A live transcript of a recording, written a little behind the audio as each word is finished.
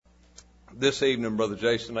This evening, Brother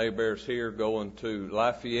Jason Abear's here going to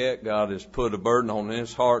Lafayette. God has put a burden on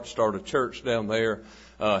his heart to start a church down there.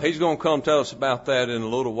 He's going to come tell us about that in a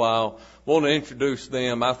little while. Want to introduce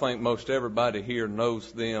them. I think most everybody here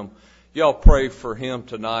knows them. Y'all pray for him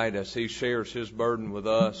tonight as he shares his burden with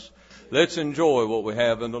us. Let's enjoy what we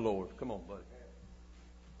have in the Lord. Come on, buddy.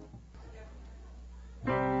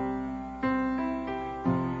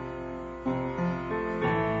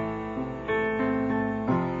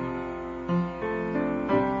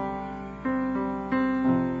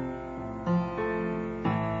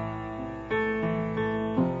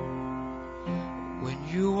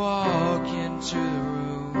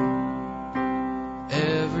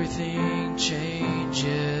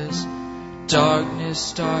 Darkness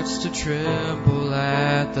starts to tremble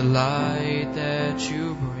at the light that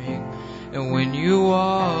you bring. And when you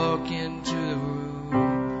walk into the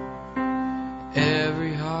room,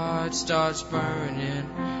 every heart starts burning,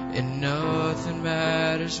 and nothing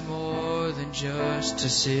matters more than just to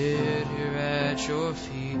sit here at your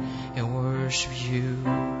feet and worship you.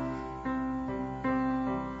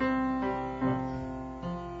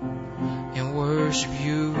 And worship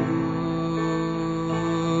you.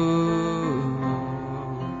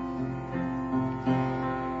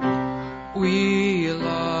 We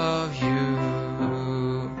love you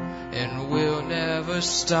and we'll never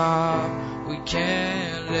stop. We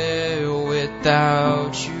can't live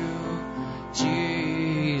without you,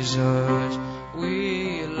 Jesus.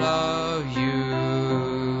 We love you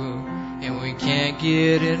and we can't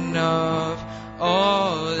get enough.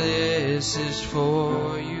 All this is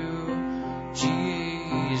for you,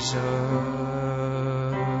 Jesus.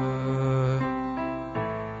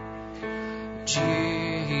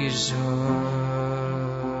 Jesus.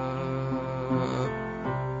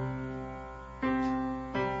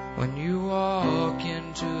 When you walk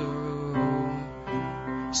into the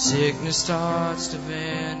room, sickness starts to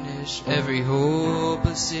vanish. Every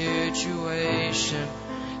hopeless situation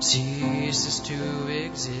ceases to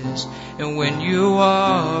exist. And when you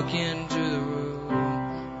walk into the room,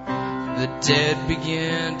 the dead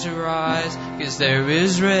begin to rise, 'cause there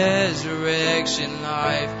is resurrection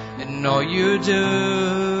life in all you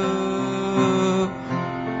do.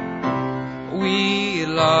 We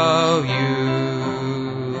love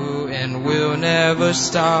you and we'll never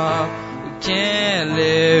stop. We can't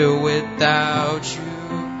live without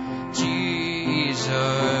you,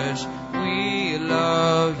 Jesus. We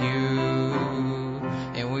love you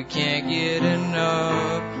and we can't get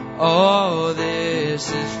enough. All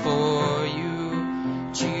this is for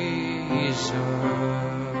you, Jesus.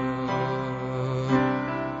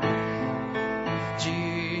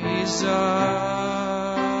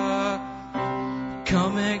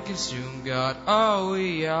 Come and consume, God, all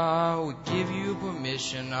we are. We give you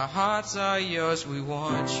permission. Our hearts are yours. We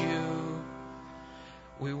want you.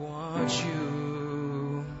 We want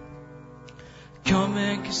you. Come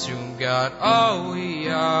and consume, God, all we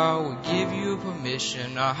are. We give you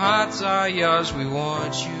permission. Our hearts are yours. We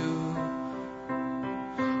want you.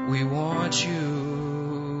 We want you.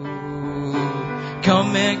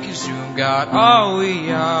 Come and consume, God, all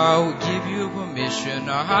we are. We give you permission.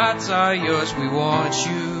 Our hearts are yours. We want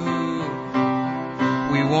you.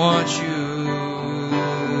 We want you.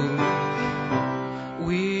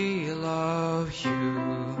 We love you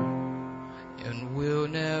and we'll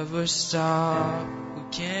never stop. We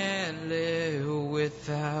can't live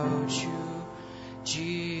without you,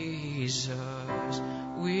 Jesus.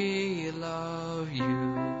 We love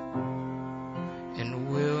you and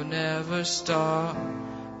we'll never stop.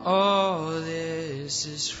 All this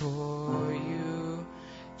is for you,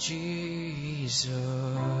 Jesus.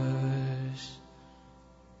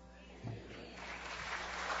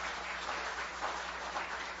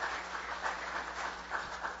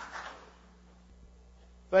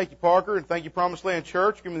 Thank you, Parker, and thank you, Promised Land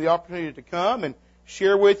Church, for giving me the opportunity to come and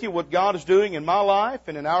share with you what God is doing in my life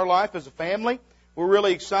and in our life as a family. We're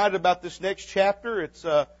really excited about this next chapter. It's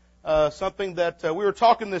something that we were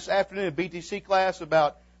talking this afternoon in BTC class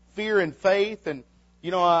about fear and faith. And,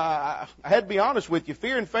 you know, I had to be honest with you.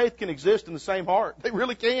 Fear and faith can exist in the same heart. They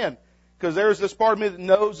really can. Because there's this part of me that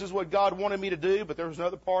knows this is what God wanted me to do, but there was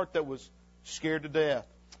another part that was scared to death.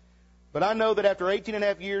 But I know that after 18 and a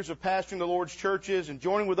half years of pastoring the Lord's churches and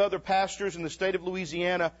joining with other pastors in the state of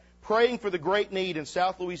Louisiana, praying for the great need in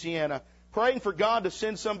South Louisiana, praying for God to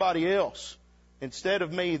send somebody else instead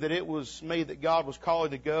of me, that it was me that God was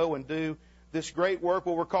calling to go and do this great work,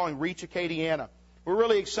 what we're calling Reach Acadiana. We're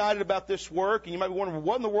really excited about this work, and you might be wondering,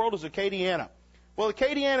 what in the world is Acadiana? Well,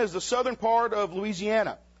 Acadiana is the southern part of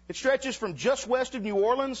Louisiana. It stretches from just west of New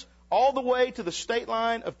Orleans all the way to the state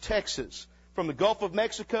line of Texas. from the Gulf of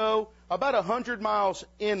Mexico, about 100 miles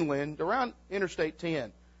inland, around Interstate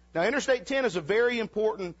 10. Now, Interstate 10 is a very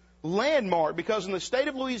important landmark because in the state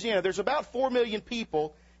of Louisiana, there's about 4 million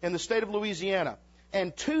people in the state of Louisiana,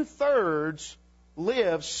 and 2/3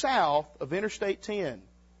 live south of Interstate 10.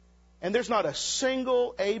 And there's not a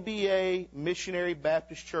single ABA Missionary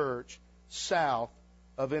Baptist church south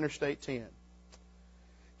of Interstate 10.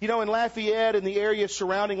 You know, in Lafayette and the area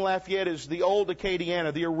surrounding Lafayette is the old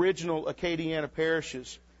Acadiana, the original Acadiana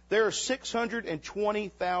parishes. There are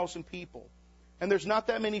 620,000 people, and there's not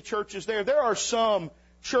that many churches there. There are some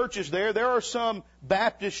churches there. There are some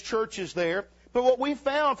Baptist churches there. But what we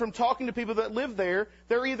found from talking to people that live there,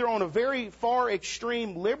 they're either on a very far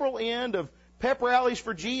extreme liberal end of pep rallies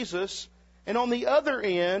for Jesus, and on the other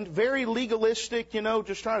end, very legalistic,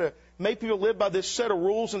 just trying to make people live by this set of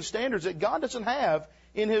rules and standards that God doesn't have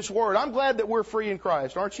in His Word. I'm glad that we're free in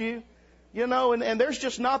Christ, aren't you? And there's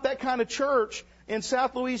just not that kind of church in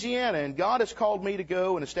South Louisiana, and God has called me to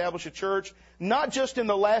go and establish a church, not just in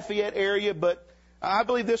the Lafayette area, but I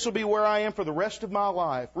believe this will be where I am for the rest of my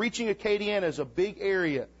life. Reaching Acadiana is a big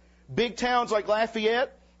area. Big towns like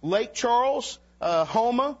Lafayette, Lake Charles,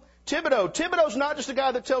 Houma, Thibodaux. Thibodaux's not just a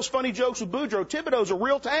guy that tells funny jokes with Boudreaux. Thibodaux's a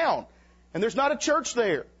real town, and there's not a church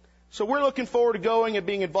there. So we're looking forward to going and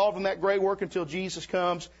being involved in that great work until Jesus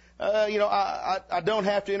comes. I don't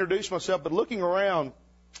have to introduce myself, but looking around,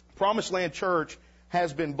 Promised Land Church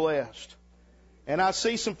has been blessed. And I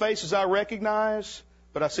see some faces I recognize,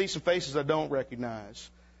 but I see some faces I don't recognize.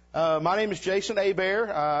 My name is Jason Hebert.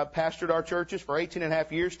 I pastored our churches for 18 and a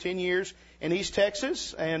half years, 10 years in East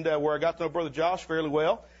Texas, and where I got to know Brother Josh fairly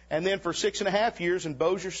well. And then for 6.5 years in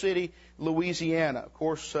Bossier City, Louisiana. Of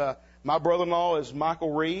course, my brother-in-law is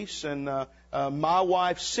Michael Reese, and my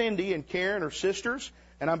wife Cindy and Karen are sisters.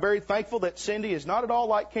 And I'm very thankful that Cindy is not at all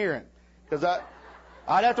like Karen, because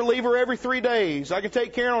I'd have to leave her every 3 days. I can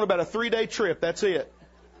take Karen on about a 3-day trip. That's it.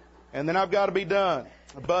 And then I've got to be done.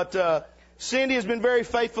 But Cindy has been very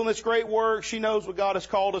faithful in this great work. She knows what God has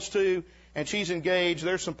called us to, and she's engaged.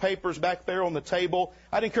 There's some papers back there on the table.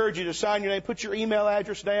 I'd encourage you to sign your name, put your email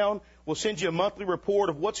address down. We'll send you a monthly report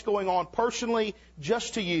of what's going on personally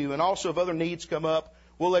just to you, and also if other needs come up,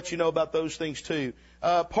 we'll let you know about those things too.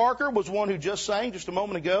 Parker was one who just sang just a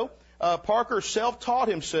moment ago. Parker self-taught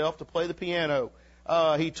himself to play the piano.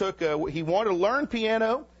 He wanted to learn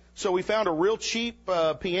piano, so we found a real cheap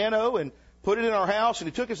piano and put it in our house, and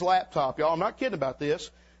he took his laptop, y'all. I'm not kidding about this.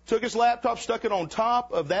 Took his laptop, stuck it on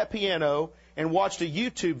top of that piano, and watched a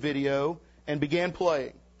YouTube video and began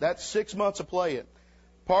playing. That's 6 months of playing.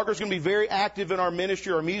 Parker's going to be very active in our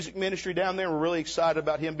ministry, our music ministry down there. We're really excited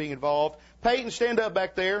about him being involved. Peyton, stand up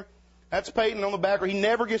back there. That's Peyton on the back row. He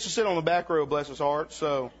never gets to sit on the back row, bless his heart,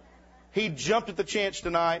 so he jumped at the chance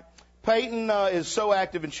tonight. Peyton is so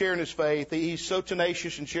active in sharing his faith. He's so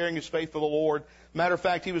tenacious in sharing his faith for the Lord. Matter of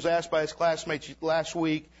fact, he was asked by his classmates last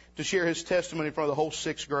week to share his testimony in front of the whole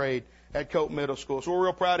 6th grade at Cope Middle School. So we're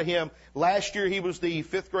real proud of him. Last year, he was the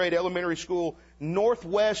 5th grade elementary school,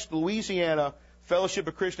 Northwest Louisiana Fellowship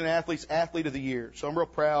of Christian Athletes Athlete of the Year. So I'm real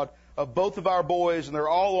proud of both of our boys, and they're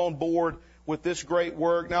all on board with this great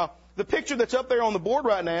work. Now, the picture that's up there on the board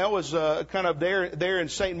right now is kind of there in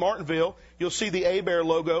St. Martinville. You'll see the Hebert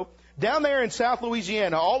logo. Down there in South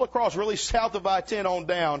Louisiana, all across really south of I-10 on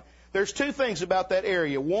down, there's two things about that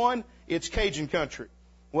area. One, it's Cajun country.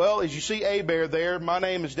 Well, as you see Hebert there, my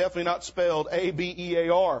name is definitely not spelled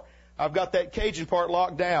A-B-E-A-R. I've got that Cajun part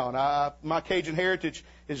locked down. My Cajun heritage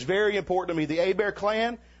is very important to me. The Hebert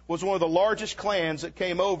clan was one of the largest clans that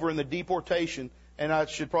came over in the deportation, and I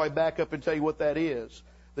should probably back up and tell you what that is.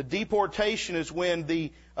 The deportation is when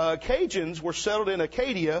the Cajuns were settled in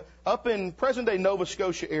Acadia up in present-day Nova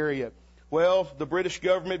Scotia area. Well, the British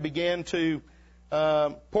government began to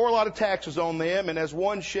pour a lot of taxes on them, and as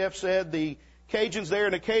one chef said, the Cajuns there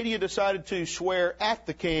in Acadia decided to swear at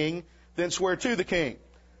the king, then swear to the king.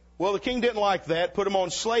 Well, the king didn't like that, put them on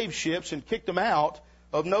slave ships and kicked them out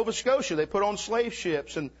of Nova Scotia. They put on slave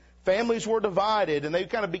ships, and families were divided, and they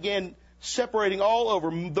kind of began separating all over.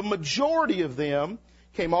 The majority of them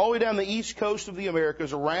came all the way down the east coast of the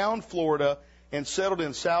Americas, around Florida, and settled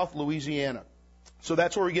in South Louisiana. So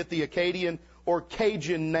that's where we get the Acadian or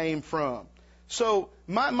Cajun name from. So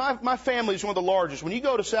my family is one of the largest. When you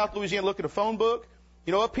go to South Louisiana, look at a phone book,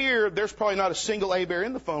 up here, there's probably not a single Hebert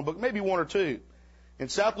in the phone book, maybe one or two. In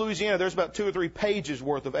South Louisiana, there's about 2 or 3 pages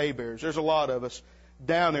worth of Heberts. There's a lot of us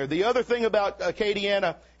down there. The other thing about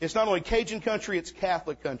Acadiana, it's not only Cajun country, it's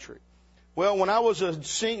Catholic country. Well, when I was a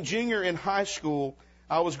junior in high school,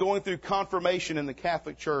 I was going through confirmation in the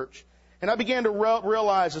Catholic Church. And I began to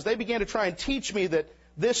realize as they began to try and teach me that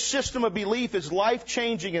this system of belief is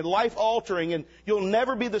life-changing and life-altering, and you'll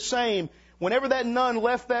never be the same. Whenever that nun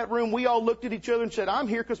left that room, we all looked at each other and said, I'm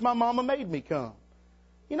here because my mama made me come.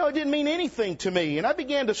 You know, it didn't mean anything to me. And I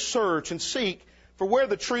began to search and seek for where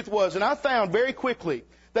the truth was. And I found very quickly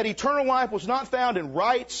that eternal life was not found in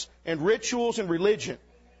rites and rituals and religion.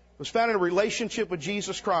 It was found in a relationship with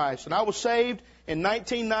Jesus Christ. And I was saved in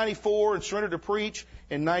 1994 and surrendered to preach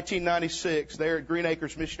in 1996 there at Green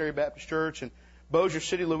Acres Missionary Baptist Church in Bossier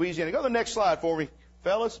City, Louisiana. Go to the next slide for me,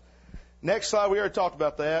 fellas. Next slide, we already talked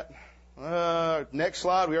about that. Next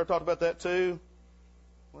slide, we already talked about that too.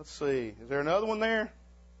 Let's see. Is there another one there?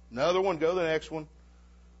 Another one. Go to the next one.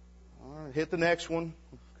 All right, hit the next one.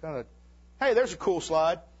 Hey, there's a cool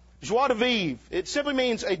slide. Joie de vivre. It simply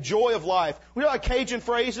means a joy of life. We know like Cajun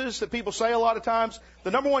phrases that people say a lot of times.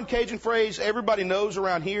 The number one Cajun phrase everybody knows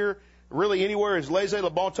around here, really anywhere, is laissez le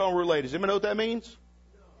bon temps rouler. Does anybody know what that means?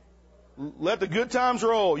 Let the good times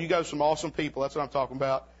roll. You guys are some awesome people. That's what I'm talking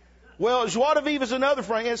about. Well, joie de vivre is another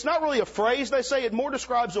phrase. It's not really a phrase, they say. It more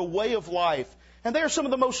describes a way of life. And they are some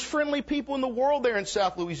of the most friendly people in the world there in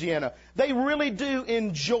South Louisiana. They really do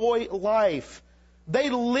enjoy life. They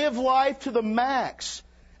live life to the max.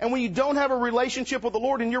 And when you don't have a relationship with the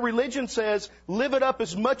Lord and your religion says, live it up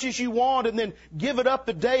as much as you want and then give it up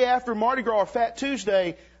the day after Mardi Gras or Fat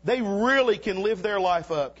Tuesday, they really can live their life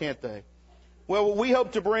up, can't they? Well, what we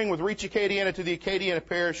hope to bring with Reach Acadiana to the Acadiana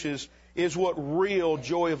parishes is what real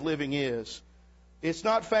joy of living is. It's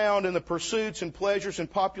not found in the pursuits and pleasures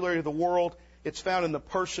and popularity of the world. It's found in the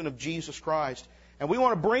person of Jesus Christ. And we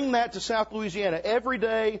want to bring that to South Louisiana every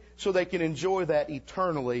day so they can enjoy that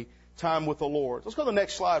eternally, time with the Lord. Let's go to the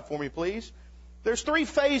next slide for me, please. There's 3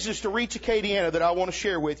 phases to Reach Acadiana that I want to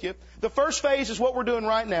share with you. The first phase is what we're doing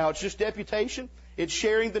right now. It's just deputation. It's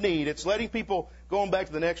sharing the need. It's letting people, going back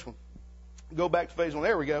to the next one. Go back to phase 1.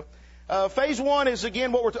 There we go. Phase 1 is,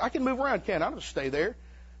 again, I can move around, can't I? I'll just stay there.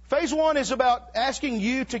 Phase 1 is about asking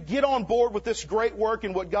you to get on board with this great work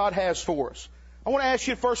and what God has for us. I want to ask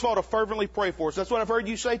you, first of all, to fervently pray for us. That's what I've heard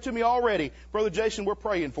you say to me already. Brother Jason, we're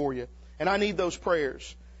praying for you. And I need those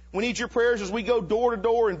prayers. We need your prayers as we go door to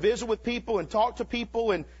door and visit with people and talk to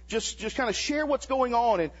people and just kind of share what's going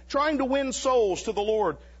on and trying to win souls to the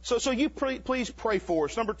Lord. So you please pray for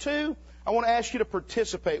us. Number 2, I want to ask you to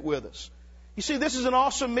participate with us. You see, this is an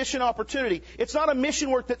awesome mission opportunity. It's not a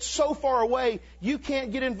mission work that's so far away you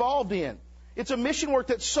can't get involved in. It's a mission work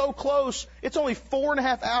that's so close, it's only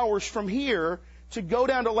 4.5 hours from here to go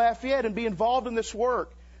down to Lafayette and be involved in this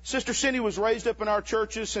work. Sister Cindy was raised up in our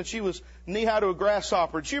churches since she was knee-high to a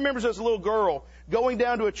grasshopper. And she remembers as a little girl going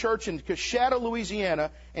down to a church in Coshada,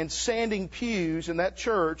 Louisiana, and sanding pews in that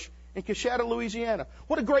church in Coshada, Louisiana.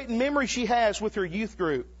 What a great memory she has with her youth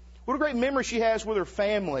group. What a great memory she has with her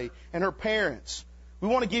family and her parents. We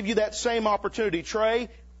want to give you that same opportunity. Trey,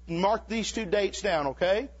 mark these 2 dates down,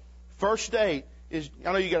 okay? First date is,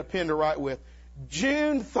 I know you got a pen to write with,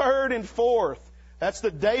 June 3rd and 4th. That's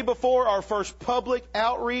the day before our first public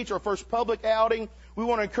outreach, our first public outing. We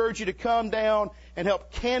want to encourage you to come down and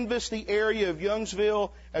help canvass the area of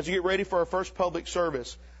Youngsville as we get ready for our first public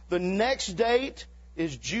service. The next date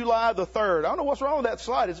is July the 3rd. I don't know what's wrong with that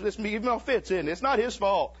slide. It's even though it fits in. It's not his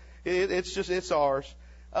fault. It's ours.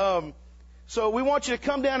 So we want you to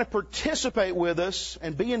come down and participate with us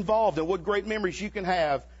and be involved in what great memories you can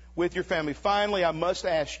have with your family. Finally, I must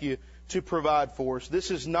ask you to provide for us.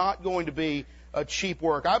 This is not going to be a cheap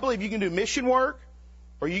work. I believe you can do mission work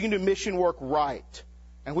or you can do mission work right.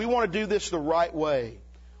 And we want to do this the right way.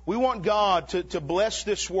 We want God to bless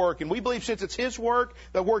this work. And we believe since it's His work,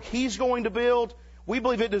 the work He's going to build, we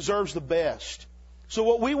believe it deserves the best. So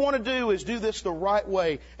what we want to do is do this the right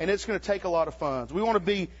way, and it's going to take a lot of funds. We want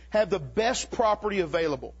to have the best property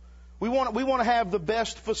available. We want to have the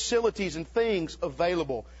best facilities and things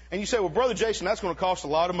available. And you say, well, Brother Jason, that's going to cost a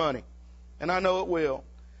lot of money. And I know it will.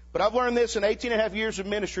 But I've learned this in 18.5 years of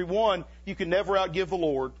ministry. 1, you can never outgive the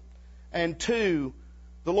Lord. And 2,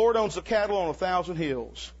 the Lord owns the cattle on 1,000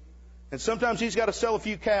 hills. And sometimes He's got to sell a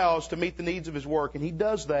few cows to meet the needs of His work. And He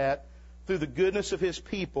does that through the goodness of His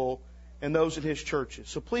people and those in His churches.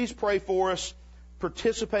 So please pray for us,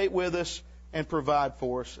 participate with us, and provide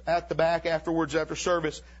for us. At the back afterwards, after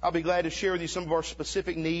service, I'll be glad to share with you some of our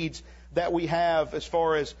specific needs that we have as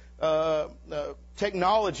far as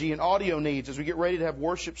technology and audio needs as we get ready to have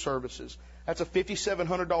worship services. That's a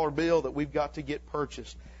 $5,700 bill that we've got to get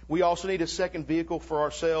purchased. We also need a second vehicle for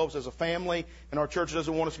ourselves as a family, and our church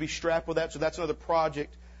doesn't want us to be strapped with that, so that's another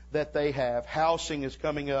project that they have. Housing is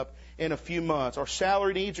coming up in a few months. Our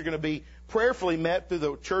salary needs are going to be prayerfully met through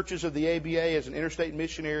the churches of the ABA as an interstate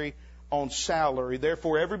missionary on salary.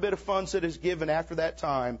 Therefore, every bit of funds that is given after that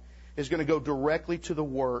time is going to go directly to the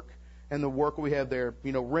work and the work we have there.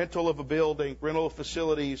 You know, rental of a building, rental of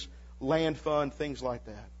facilities, land fund, things like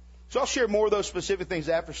that. So I'll share more of those specific things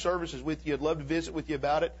after services with you. I'd love to visit with you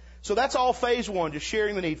about it. So that's all phase one, just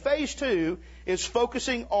sharing the need. Phase two is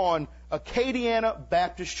focusing on Acadiana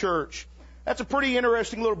Baptist Church. That's a pretty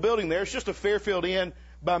interesting little building there. It's just a Fairfield Inn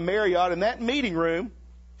by Marriott. In that meeting room,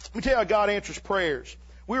 let me tell you how God answers prayers.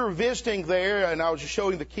 We were visiting there, and I was just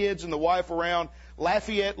showing the kids and the wife around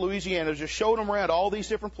Lafayette, Louisiana. I was just showing them around all these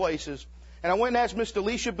different places. And I went and asked Miss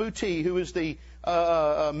Delisha Boutte, who is the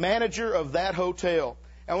manager of that hotel.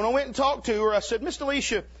 And when I went and talked to her, I said, Miss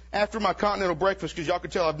Delisha, after my continental breakfast, because y'all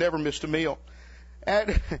can tell I've never missed a meal.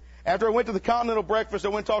 After I went to the continental breakfast, I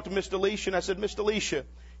went and talked to Miss Delisha, and I said, Miss Delisha,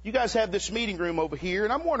 you guys have this meeting room over here,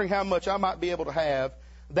 and I'm wondering how much I might be able to have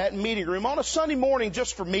that meeting room on a Sunday morning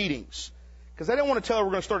just for meetings. Because I didn't want to tell her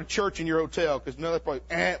we're going to start a church in your hotel, because no, that's probably,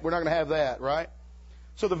 we're not going to have that, right?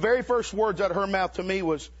 So the very first words out of her mouth to me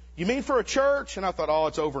was, you mean for a church? And I thought, oh,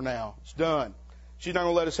 it's over now. It's done. She's not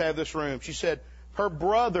going to let us have this room. She said her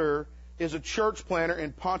brother is a church planter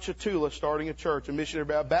in Ponchatoula starting a church, a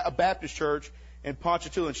missionary a Baptist church in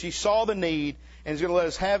Ponchatoula. And she saw the need and is going to let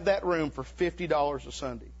us have that room for $50 a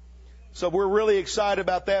Sunday. So we're really excited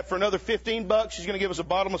about that. For another $15, she's going to give us a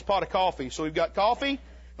bottomless pot of coffee. So we've got coffee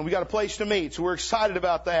and we've got a place to meet. So we're excited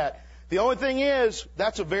about that. The only thing is,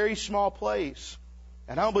 that's a very small place.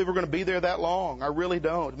 And I don't believe we're going to be there that long. I really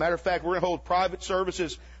don't. As a matter of fact, we're going to hold private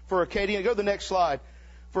services for Acadiana. Go to the next slide.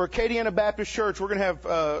 For Acadiana Baptist Church, we're going to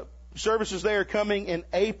have services there coming in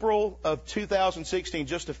April of 2016,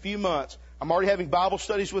 just a few months. I'm already having Bible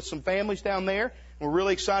studies with some families down there. We're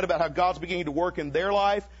really excited about how God's beginning to work in their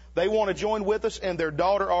life. They want to join with us, and their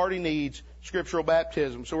daughter already needs scriptural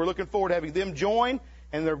baptism. So we're looking forward to having them join,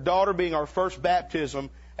 and their daughter being our first baptism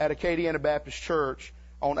at Acadiana Baptist Church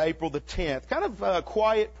on April the 10th. Kind of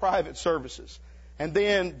quiet, private services. And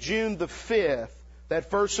then June the 5th, that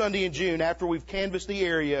first Sunday in June, after we've canvassed the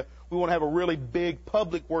area, we want to have a really big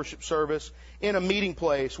public worship service in a meeting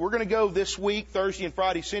place. We're going to go this week, Thursday and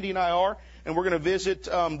Friday, Cindy and I are, and we're going to visit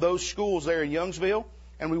those schools there in Youngsville.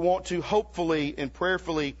 And we want to hopefully and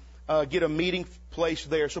prayerfully get a meeting place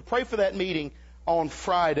there. So pray for that meeting on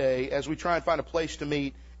Friday as we try and find a place to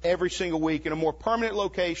meet every single week in a more permanent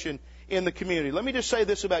location in the community. Let me just say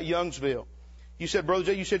this about Youngsville. You said, Brother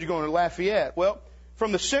Jay, you said you're going to Lafayette. Well,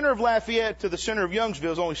 from the center of Lafayette to the center of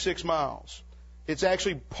Youngsville is only 6 miles. It's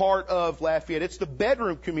actually part of Lafayette. It's the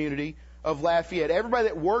bedroom community of Lafayette. Everybody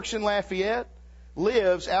that works in Lafayette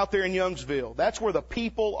lives out there in Youngsville. That's where the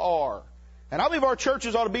people are. And I believe our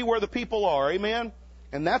churches ought to be where the people are. Amen?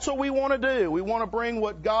 And that's what we want to do. We want to bring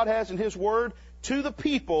what God has in His Word to the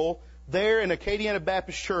people there in Acadiana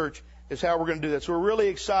Baptist Church is how we're going to do that. So we're really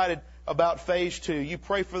excited about phase 2. You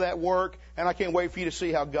pray for that work, and I can't wait for you to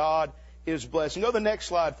see how God is blessing. Go to the next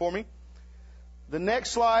slide for me. The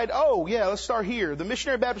next slide. Oh, yeah, let's start here. The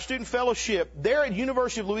Missionary Baptist Student Fellowship. There at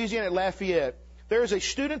University of Louisiana at Lafayette, there is a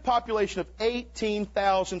student population of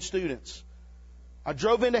 18,000 students. I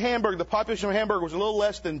drove into Hamburg. The population of Hamburg was a little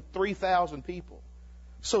less than 3,000 people.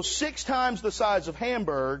 So 6 times the size of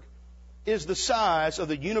Hamburg is the size of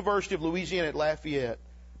the University of Louisiana at Lafayette.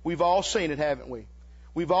 We've all seen it, haven't we?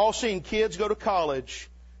 We've all seen kids go to college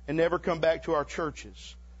and never come back to our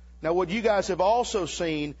churches. Now, what you guys have also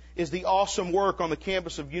seen is the awesome work on the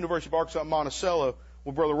campus of University of Arkansas at Monticello,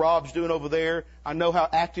 what Brother Rob's doing over there. I know how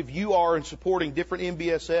active you are in supporting different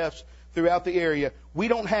MBSFs throughout the area. We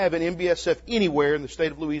don't have an MBSF anywhere in the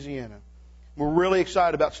state of Louisiana. We're really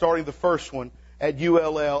excited about starting the first one at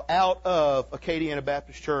ULL out of Acadiana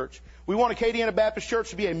Baptist Church. We want Acadiana Baptist Church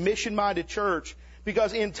to be a mission-minded church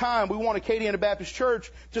because in time we want Acadiana Baptist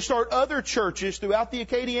Church to start other churches throughout the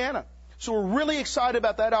Acadiana. So we're really excited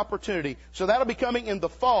about that opportunity. So that'll be coming in the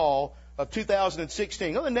fall of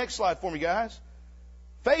 2016. Go to the next slide for me, guys.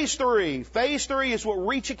 Phase 3. Phase 3 is what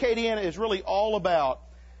Reach Acadiana is really all about.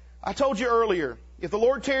 I told you earlier, if the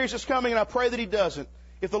Lord tarries is coming, and I pray that He doesn't,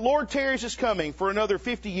 if the Lord tarries is coming for another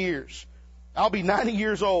 50 years, I'll be 90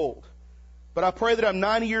 years old. But I pray that I'm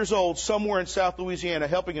 90 years old somewhere in South Louisiana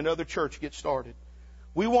helping another church get started.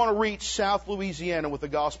 We want to reach South Louisiana with the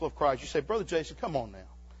gospel of Christ. You say, Brother Jason, come on now.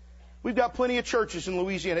 We've got plenty of churches in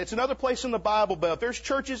Louisiana. It's another place in the Bible Belt. There's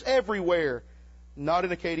churches everywhere, not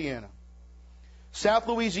in Acadiana. South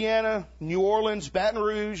Louisiana, New Orleans, Baton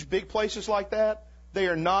Rouge, big places like that, they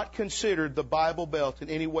are not considered the Bible Belt in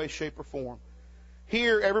any way, shape, or form.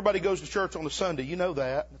 Here, everybody goes to church on a Sunday. You know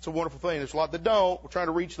that. It's a wonderful thing. There's a lot that don't. We're trying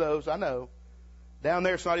to reach those. I know. Down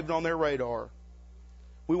there, it's not even on their radar.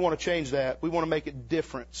 We want to change that. We want to make a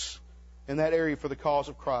difference in that area for the cause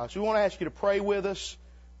of Christ. We want to ask you to pray with us.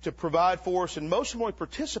 to provide for us, and most importantly,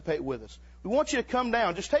 participate with us. We want you to come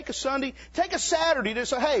down. Just take a Sunday, take a Saturday to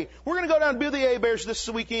say, hey, we're going to go down to Bill the A-Bears this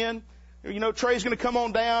weekend. You know, Trey's going to come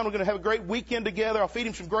on down. We're going to have a great weekend together. I'll feed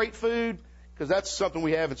him some great food, because that's something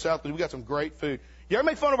we have in South Louisiana. We got some great food. You ever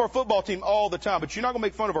make fun of our football team all the time, but you're not going to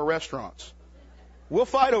make fun of our restaurants. We'll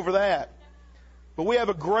fight over that. But we have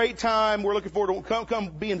a great time. We're looking forward to come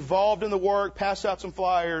be involved in the work, pass out some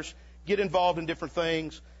flyers, get involved in different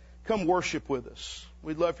things. Come worship with us.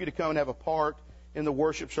 We'd love for you to come and have a part in the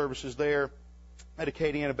worship services there at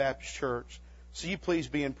Acadiana Baptist Church. So you please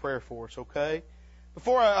be in prayer for us, okay?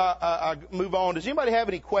 Before I move on, does anybody have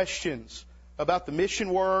any questions about the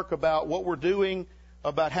mission work, about what we're doing,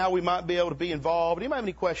 about how we might be able to be involved? Anybody have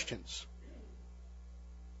any questions?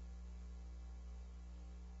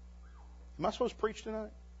 Am I supposed to preach tonight?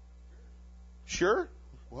 Sure?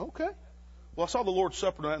 Well, okay. Well, I saw the Lord's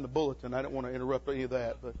Supper tonight in the bulletin. I didn't want to interrupt any of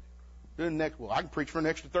that, but I can preach for an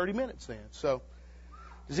extra 30 minutes then. So,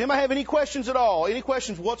 does anybody have any questions at all? Any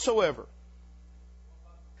questions whatsoever?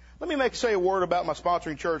 Let me say a word about my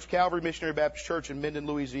sponsoring church. Calvary Missionary Baptist Church in Minden,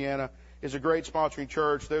 Louisiana is a great sponsoring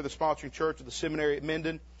church. They're the sponsoring church of the seminary at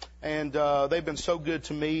Minden, and they've been so good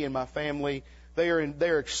to me and my family.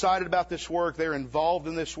 They're excited about this work. They're involved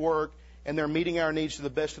in this work, and they're meeting our needs to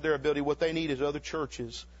the best of their ability. What they need is other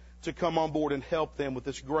churches to come on board and help them with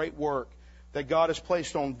this great work that God has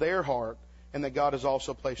placed on their heart and that God has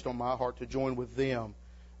also placed on my heart to join with them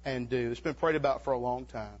and do. It's been prayed about for a long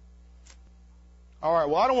time. All right,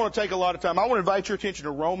 well, I don't want to take a lot of time. I want to invite your attention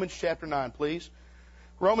to Romans chapter 9, please.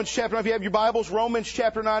 Romans chapter 9, if you have your Bibles, Romans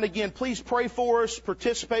chapter 9 again. Please pray for us,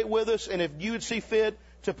 participate with us, and if you would see fit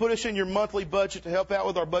to put us in your monthly budget to help out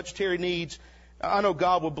with our budgetary needs, I know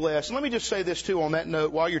God will bless. And let me just say this, too, on that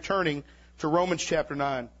note, while you're turning to Romans chapter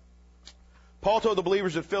 9. Paul told the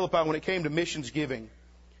believers at Philippi when it came to missions giving,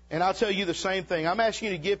 and I'll tell you the same thing. I'm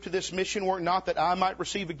asking you to give to this mission work, not that I might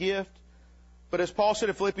receive a gift, but as Paul said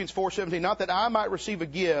in Philippians 4:17, not that I might receive a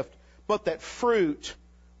gift, but that fruit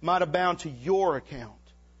might abound to your account.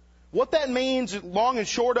 What that means, long and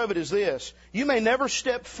short of it, is this. You may never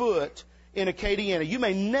step foot in Acadiana. You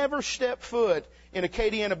may never step foot in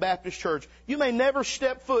Acadiana Baptist Church. You may never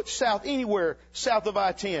step foot anywhere south of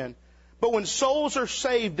I-10. But when souls are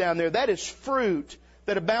saved down there, that is fruit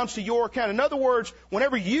that abounds to your account. In other words,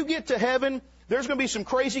 whenever you get to heaven, there's going to be some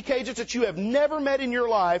crazy cajuns that you have never met in your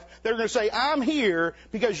life that are going to say, I'm here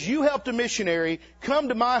because you helped a missionary come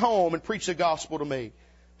to my home and preach the gospel to me.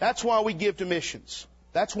 That's why we give to missions.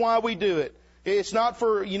 That's why we do it. It's not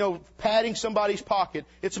for, padding somebody's pocket.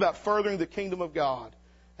 It's about furthering the kingdom of God.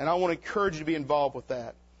 And I want to encourage you to be involved with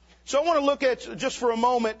that. So I want to look at, just for a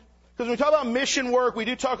moment, because when we talk about mission work, we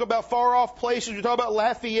do talk about far-off places. We talk about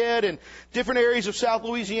Lafayette and different areas of South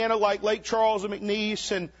Louisiana like Lake Charles and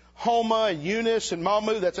McNeese and Homa and Eunice and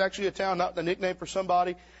Mamou. That's actually a town, not the nickname for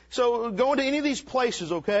somebody. So going to any of these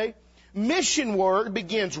places, okay? Mission work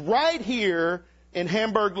begins right here in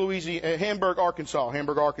Hamburg, Arkansas.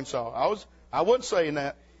 I wasn't saying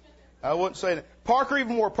that. Parker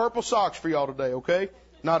even wore purple socks for y'all today, okay?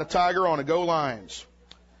 Not a tiger on a Go Lions.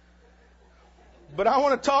 But I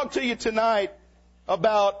want to talk to you tonight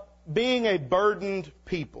about being a burdened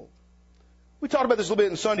people. We talked about this a little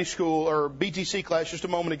bit in Sunday school or BTC class just a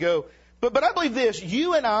moment ago. But I believe this,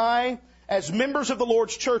 you and I, as members of the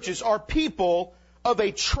Lord's churches, are people of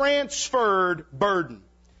a transferred burden.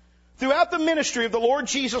 Throughout the ministry of the Lord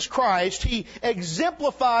Jesus Christ, He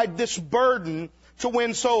exemplified this burden to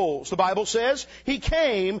win souls. The Bible says He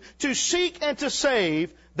came to seek and to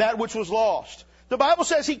save that which was lost. The Bible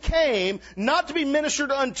says He came not to be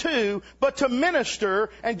ministered unto, but to minister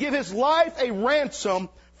and give His life a ransom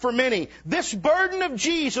for many. This burden of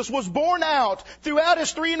Jesus was borne out throughout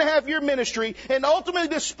His 3.5-year ministry and ultimately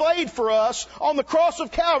displayed for us on the cross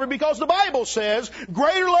of Calvary, because the Bible says,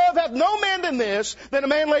 greater love hath no man than this, than a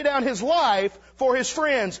man lay down his life for his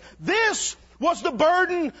friends. This was the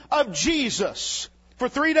burden of Jesus. For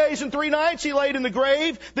 3 days and 3 nights He laid in the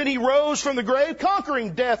grave. Then He rose from the grave,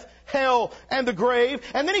 conquering death, hell, and the grave.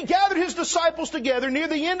 And then He gathered His disciples together near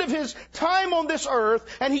the end of His time on this earth,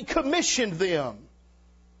 and He commissioned them.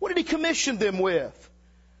 What did He commission them with?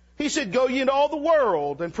 He said, go ye into all the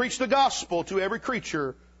world and preach the gospel to every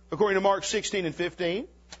creature, according to Mark 16 and 15.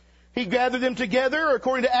 He gathered them together,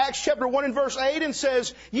 according to Acts chapter 1 and verse 8, and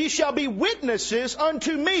says, ye shall be witnesses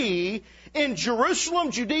unto me in Jerusalem,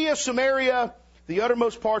 Judea, Samaria, the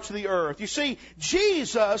uttermost parts of the earth. You see,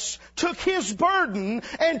 Jesus took His burden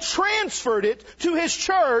and transferred it to His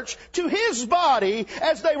church, to His body,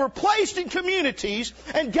 as they were placed in communities,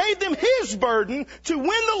 and gave them His burden to win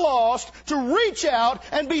the lost, to reach out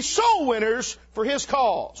and be soul winners for His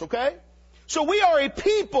cause, okay? So we are a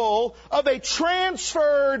people of a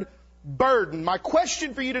transferred burden. My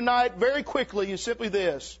question for you tonight, very quickly, is simply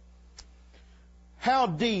this. How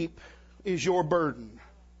deep is your burden?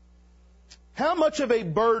 How much of a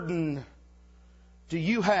burden do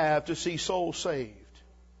you have to see souls saved?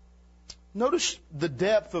 Notice the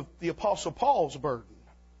depth of the Apostle Paul's burden.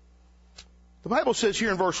 The Bible says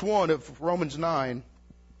here in verse 1 of Romans 9,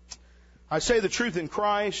 I say the truth in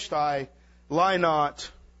Christ, I lie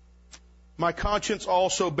not. My conscience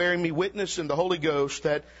also bearing me witness in the Holy Ghost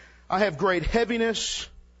that I have great heaviness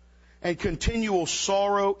and continual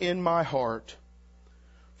sorrow in my heart.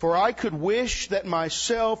 For I could wish that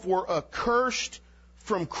myself were accursed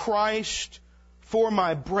from Christ for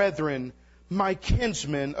my brethren, my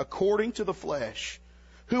kinsmen according to the flesh,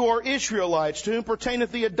 who are Israelites, to whom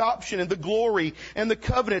pertaineth the adoption and the glory and the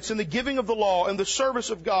covenants and the giving of the law and the service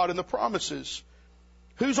of God and the promises,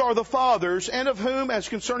 whose are the fathers, and of whom, as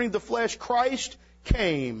concerning the flesh, Christ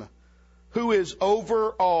came, who is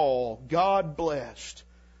over all, God blessed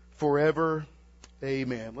forever.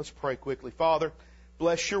 Amen. Let's pray quickly. Father,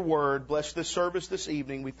 bless your word. Bless this service this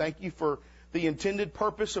evening. We thank you for the intended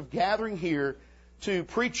purpose of gathering here to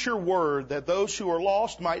preach your word, that those who are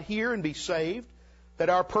lost might hear and be saved. That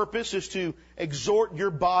our purpose is to exhort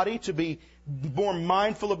your body to be more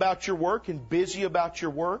mindful about your work and busy about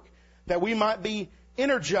your work. That we might be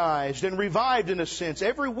energized and revived in a sense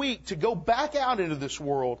every week to go back out into this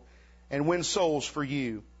world and win souls for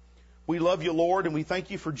you. We love you, Lord, and we thank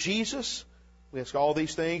you for Jesus. We ask all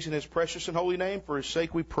these things in His precious and holy name. For His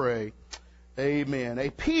sake we pray. Amen. A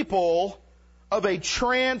people of a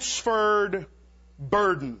transferred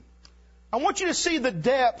burden. I want you to see the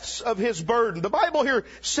depths of his burden. The Bible here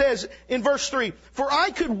says in verse 3, for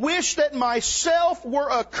I could wish that myself were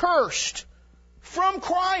accursed from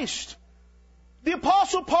Christ. The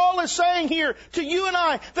Apostle Paul is saying here to you and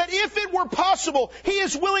I that if it were possible, he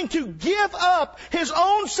is willing to give up his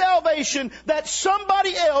own salvation that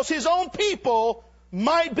somebody else, his own people,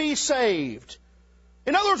 might be saved.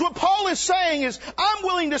 In other words, what Paul is saying is, I'm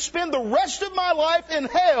willing to spend the rest of my life in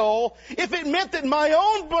hell if it meant that my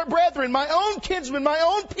own brethren, my own kinsmen, my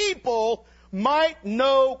own people might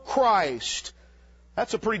know Christ.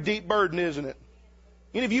 That's a pretty deep burden, isn't it?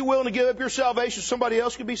 Any of you willing to give up your salvation so somebody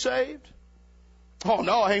else could be saved? Oh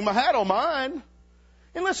no, I hang my hat on mine.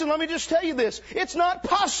 And listen, let me just tell you this. It's not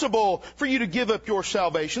possible for you to give up your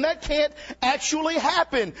salvation. That can't actually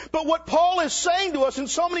happen. But what Paul is saying to us in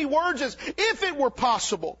so many words is, if it were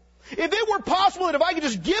possible, if it were possible that if I could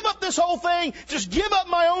just give up this whole thing, just give up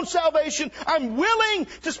my own salvation, I'm willing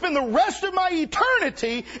to spend the rest of my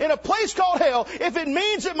eternity in a place called hell if it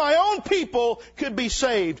means that my own people could be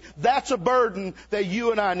saved. That's a burden that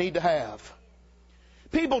you and I need to have.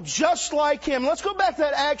 People just like him. Let's go back to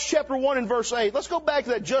that Acts chapter 1 and verse 8. Let's go back to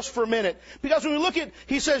that just for a minute. Because when we look at,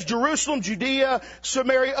 he says, Jerusalem, Judea,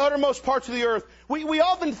 Samaria, uttermost parts of the earth, we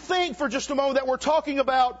often think for just a moment that we're talking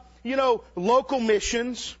about, local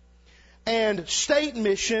missions and state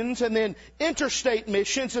missions and then interstate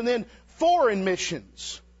missions and then foreign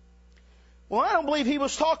missions. Well, I don't believe he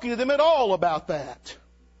was talking to them at all about that.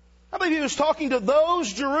 I believe he was talking to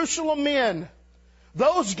those Jerusalem men,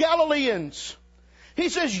 those Galileans. He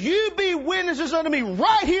says, you be witnesses unto me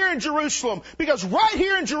right here in Jerusalem, because right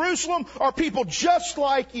here in Jerusalem are people just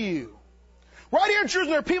like you. Right here in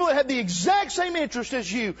Jerusalem, there are people that have the exact same interest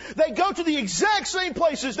as you. They go to the exact same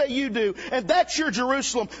places that you do, and that's your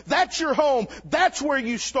Jerusalem. That's your home. That's where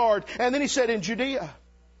you start. And then he said, in Judea,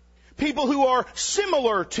 people who are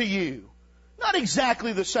similar to you. Not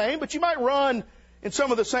exactly the same, but you might run in some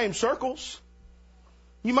of the same circles.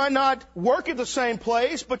 You might not work at the same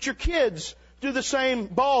place, but your kids do the same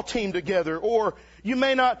ball team together. Or you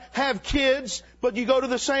may not have kids, but you go to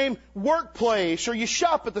the same workplace, or you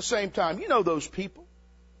shop at the same time. You know those people.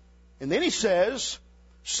 And then he says,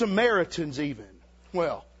 Samaritans even.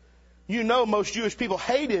 Well, most Jewish people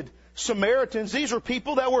hated Samaritans. These were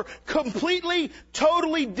people that were completely,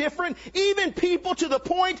 totally different, even people to the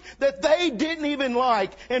point that they didn't even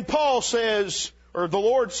like. And Paul says, or the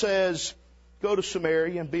Lord says, go to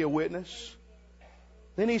Samaria and be a witness.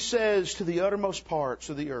 Then he says, to the uttermost parts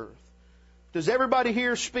of the earth. Does everybody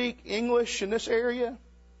here speak English in this area?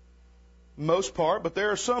 Most part, but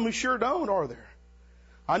there are some who sure don't, are there?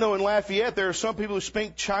 I know in Lafayette there are some people who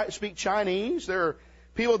speak Chinese. There are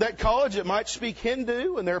people at that college that might speak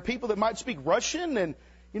Hindu, and there are people that might speak Russian and,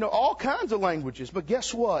 all kinds of languages. But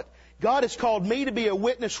guess what? God has called me to be a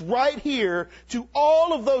witness right here to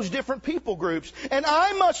all of those different people groups. And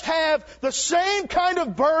I must have the same kind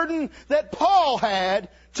of burden that Paul had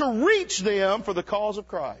to reach them for the cause of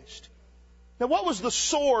Christ. Now, what was the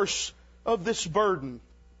source of this burden?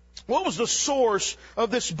 What was the source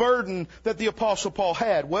of this burden that the Apostle Paul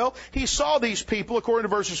had? Well, he saw these people, according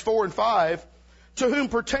to verses 4 and 5, to whom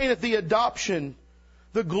pertaineth the adoption,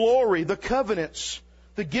 the glory, the covenants,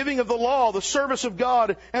 the giving of the law, the service of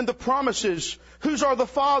God, and the promises, whose are the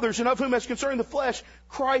fathers, and of whom, as concerning the flesh,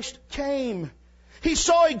 Christ came. He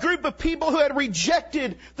saw a group of people who had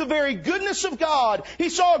rejected the very goodness of God. He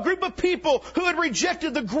saw a group of people who had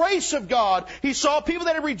rejected the grace of God. He saw people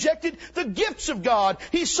that had rejected the gifts of God.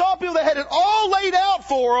 He saw people that had it all laid out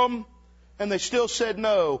for them, and they still said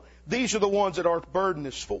no. These are the ones that our burden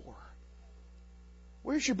is for.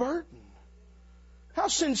 Where's your burden? How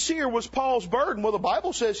sincere was Paul's burden? Well, the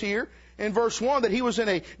Bible says here in verse 1 that he was in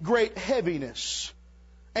a great heaviness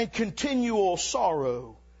and continual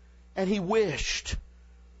sorrow. And he wished.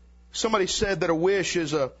 Somebody said that a wish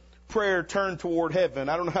is a prayer turned toward heaven.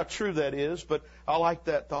 I don't know how true that is, but I like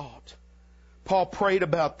that thought. Paul prayed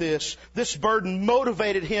about this. This burden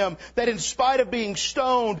motivated him that in spite of being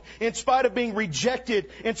stoned, in spite of being rejected,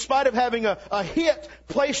 in spite of having a hit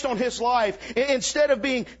placed on his life, instead of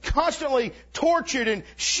being constantly tortured and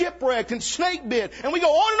shipwrecked and snake bit, and we go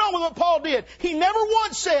on and on with what Paul did, he never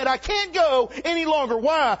once said, I can't go any longer.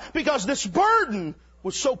 Why? Because this burden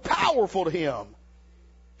was so powerful to him.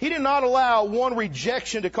 He did not allow one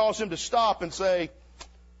rejection to cause him to stop and say,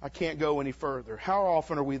 I can't go any further. How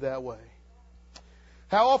often are we that way?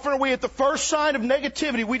 How often are we at the first sign of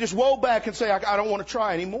negativity, we just roll back and say, I don't want to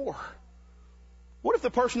try anymore? What if the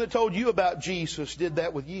person that told you about Jesus did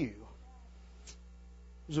that with you?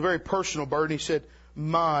 It was a very personal burden. He said,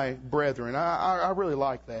 my brethren. I really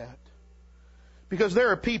like that. Because there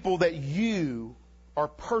are people that you are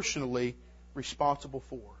personally responsible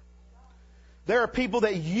for. There are people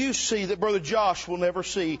that you see that Brother Josh will never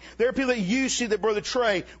see. There are people that you see that Brother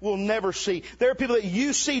Trey will never see. There are people that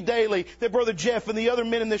you see daily that Brother Jeff and the other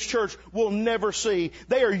men in this church will never see.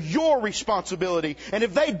 They are your responsibility. And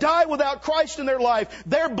if they die without Christ in their life,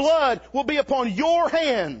 their blood will be upon your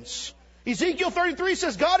hands. Ezekiel 33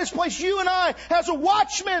 says God has placed you and I as a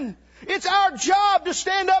watchman. It's our job to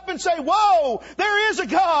stand up and say, whoa, there is a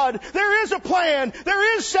God, there is a plan,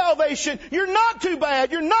 there is salvation. You're not too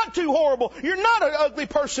bad, you're not too horrible, you're not an ugly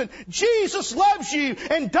person. Jesus loves you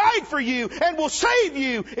and died for you and will save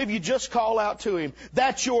you if you just call out to Him.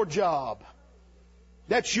 That's your job.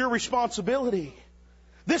 That's your responsibility.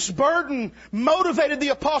 This burden motivated the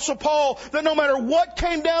Apostle Paul that no matter what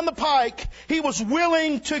came down the pike, he was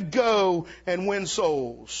willing to go and win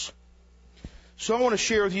souls. So I want to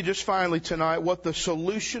share with you just finally tonight what the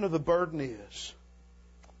solution of the burden is.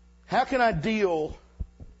 How can I deal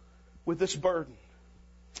with this burden?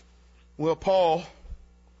 Well, Paul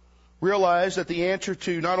realized that the answer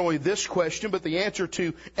to not only this question, but the answer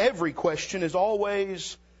to every question is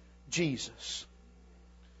always Jesus.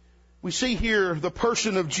 We see here the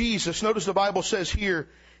person of Jesus. Notice the Bible says here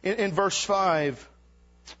in verse 5,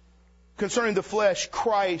 concerning the flesh,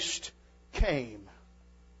 Christ came.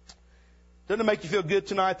 Doesn't it make you feel good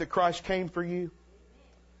tonight that Christ came for you?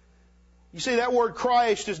 You see, that word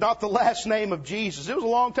Christ is not the last name of Jesus. It was a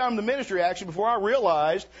long time in the ministry, actually, before I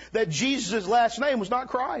realized that Jesus' last name was not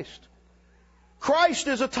Christ. Christ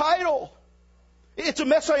is a title. It's a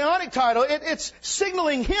messianic title. It's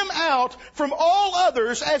signaling Him out from all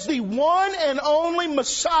others as the one and only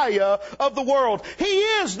Messiah of the world. He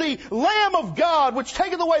is the Lamb of God which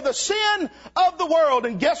taketh away the sin of the world.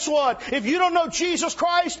 And guess what? If you don't know Jesus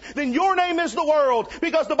Christ, then your name is the world.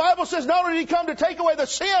 Because the Bible says not only did He come to take away the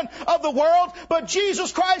sin of the world, but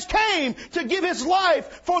Jesus Christ came to give His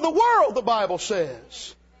life for the world, the Bible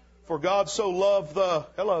says. For God so loved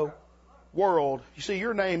the, world. You see,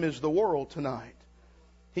 your name is the world tonight.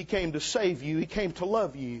 He came to save you. He came to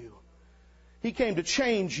love you. He came to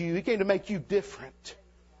change you. He came to make you different.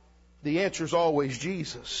 The answer is always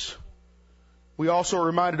Jesus. We also are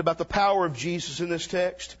reminded about the power of Jesus in this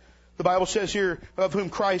text. The Bible says here, of whom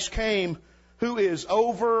Christ came, who is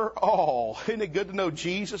over all. Isn't it good to know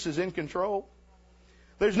Jesus is in control?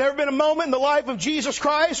 There's never been a moment in the life of Jesus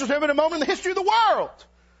Christ, there's never been a moment in the history of the world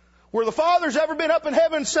where the Father's ever been up in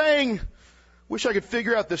heaven saying, wish I could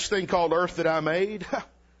figure out this thing called earth that I made.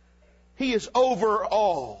 He is over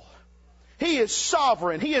all. He is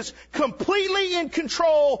sovereign. He is completely in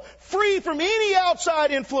control, free from any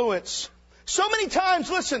outside influence. So many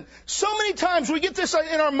times, listen, so many times we get this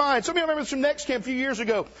in our minds. Some of you remember this from Next Camp a few years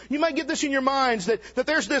ago. You might get this in your minds that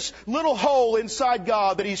there's this little hole inside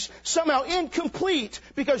God that He's somehow incomplete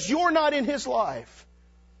because you're not in His life.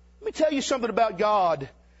 Let me tell you something about God.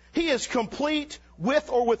 He is complete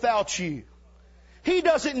with or without you. He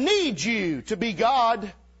doesn't need you to be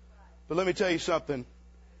God. But let me tell you something.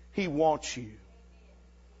 He wants you.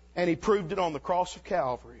 And He proved it on the cross of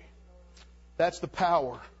Calvary. That's the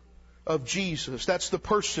power of Jesus. That's the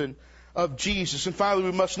person of Jesus. And finally,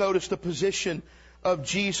 we must notice the position of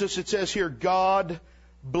Jesus. It says here, God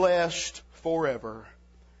blessed forever.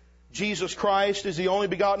 Jesus Christ is the only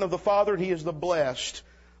begotten of the Father, and He is the blessed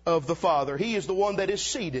of the Father. He is the one that is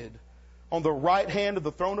seated on the right hand of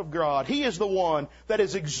the throne of God. He is the one that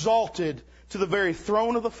is exalted to the very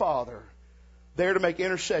throne of the Father, there to make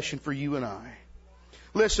intercession for you and I.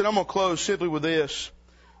 Listen, I'm going to close simply with this.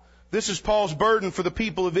 This is Paul's burden for the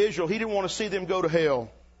people of Israel. He didn't want to see them go to hell.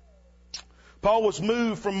 Paul was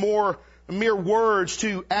moved from mere words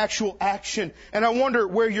to actual action. And I wonder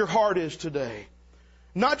where your heart is today.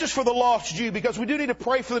 Not just for the lost Jew, because we do need to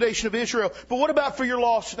pray for the nation of Israel, but what about for your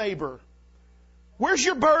lost neighbor? Where's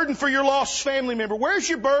your burden for your lost family member? Where's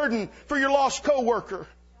your burden for your lost coworker?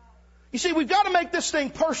 You see, we've got to make this thing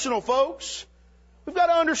personal, folks. We've got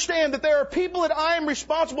to understand that there are people that I am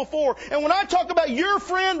responsible for. And when I talk about your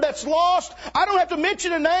friend that's lost, I don't have to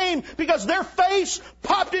mention a name because their face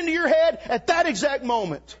popped into your head at that exact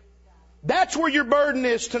moment. That's where your burden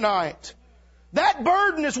is tonight. That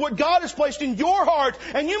burden is what God has placed in your heart,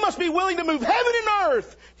 and you must be willing to move heaven and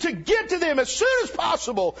earth to get to them as soon as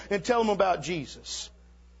possible and tell them about Jesus.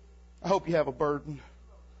 I hope you have a burden.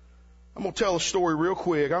 I'm going to tell a story real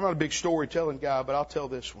quick. I'm not a big storytelling guy, but I'll tell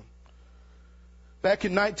this one. Back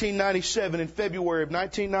in 1997, in February of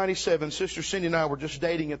 1997, Sister Cindy and I were just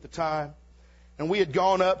dating at the time, and we had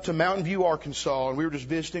gone up to Mountain View, Arkansas, and we were just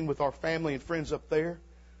visiting with our family and friends up there,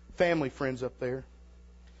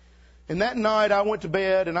 And that night I went to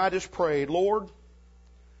bed and I just prayed, Lord,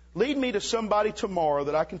 lead me to somebody tomorrow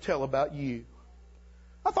that I can tell about you.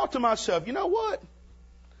 I thought to myself, you know what?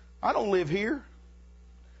 I don't live here.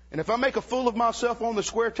 And if I make a fool of myself on the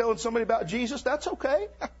square telling somebody about Jesus, that's okay.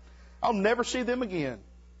 I'll never see them again.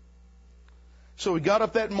 So we got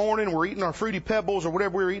up that morning, we're eating our Fruity Pebbles or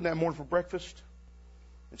whatever we were eating that morning for breakfast.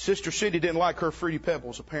 And Sister Cindy didn't like her Fruity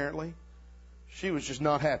Pebbles, apparently. She was just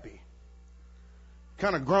not happy.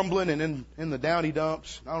 Kind of grumbling and in the downy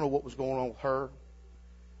dumps. I don't know what was going on with her.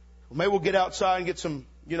 Well, maybe we'll get outside and get some,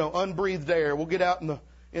 unbreathed air. We'll get out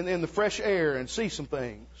in the fresh air and see some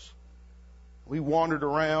things. We wandered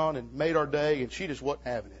around and made our day, and she just wasn't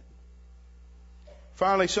having it.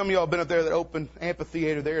 Finally, some of y'all have been up there, that open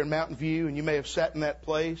amphitheater there in Mountain View, and you may have sat in that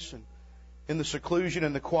place and in the seclusion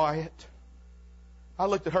and the quiet. I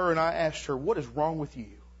looked at her and I asked her, what is wrong with you?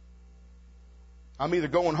 I'm either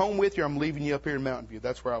going home with you or I'm leaving you up here in Mountain View.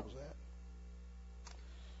 That's where I was at.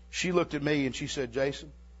 She looked at me and she said,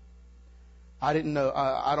 Jason, I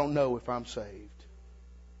don't know if I'm saved.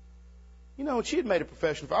 And she had made a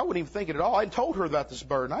profession. I wouldn't even think it at all. I hadn't told her about this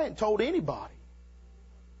burden. I hadn't told anybody.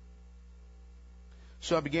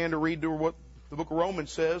 So I began to read to her what the book of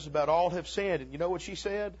Romans says about all have sinned. And you know what she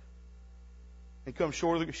said? And come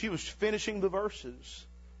short of she was finishing the verses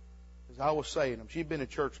as I was saying them. She'd been in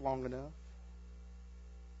church long enough.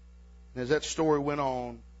 And as that story went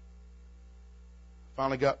on, I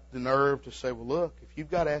finally got the nerve to say, well, look, if you've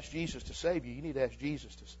got to ask Jesus to save you, you need to ask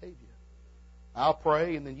Jesus to save you. I'll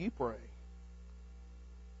pray and then you pray.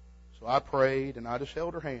 So I prayed and I just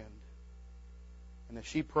held her hand. And as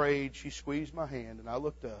she prayed, she squeezed my hand and I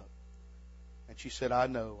looked up. And she said, I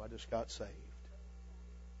know, I just got saved.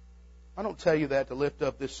 I don't tell you that to lift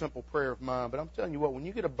up this simple prayer of mine, but I'm telling you what, when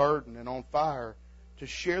you get a burden and on fire to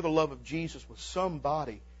share the love of Jesus with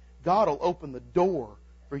somebody, God will open the door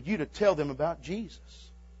for you to tell them about Jesus.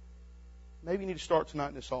 Maybe you need to start tonight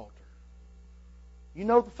in this altar. You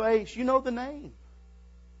know the face. You know the name.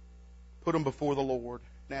 Put them before the Lord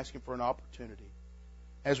and ask Him for an opportunity.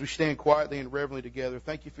 As we stand quietly and reverently together,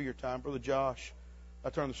 thank you for your time. Brother Josh,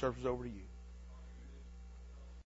 I turn the service over to you.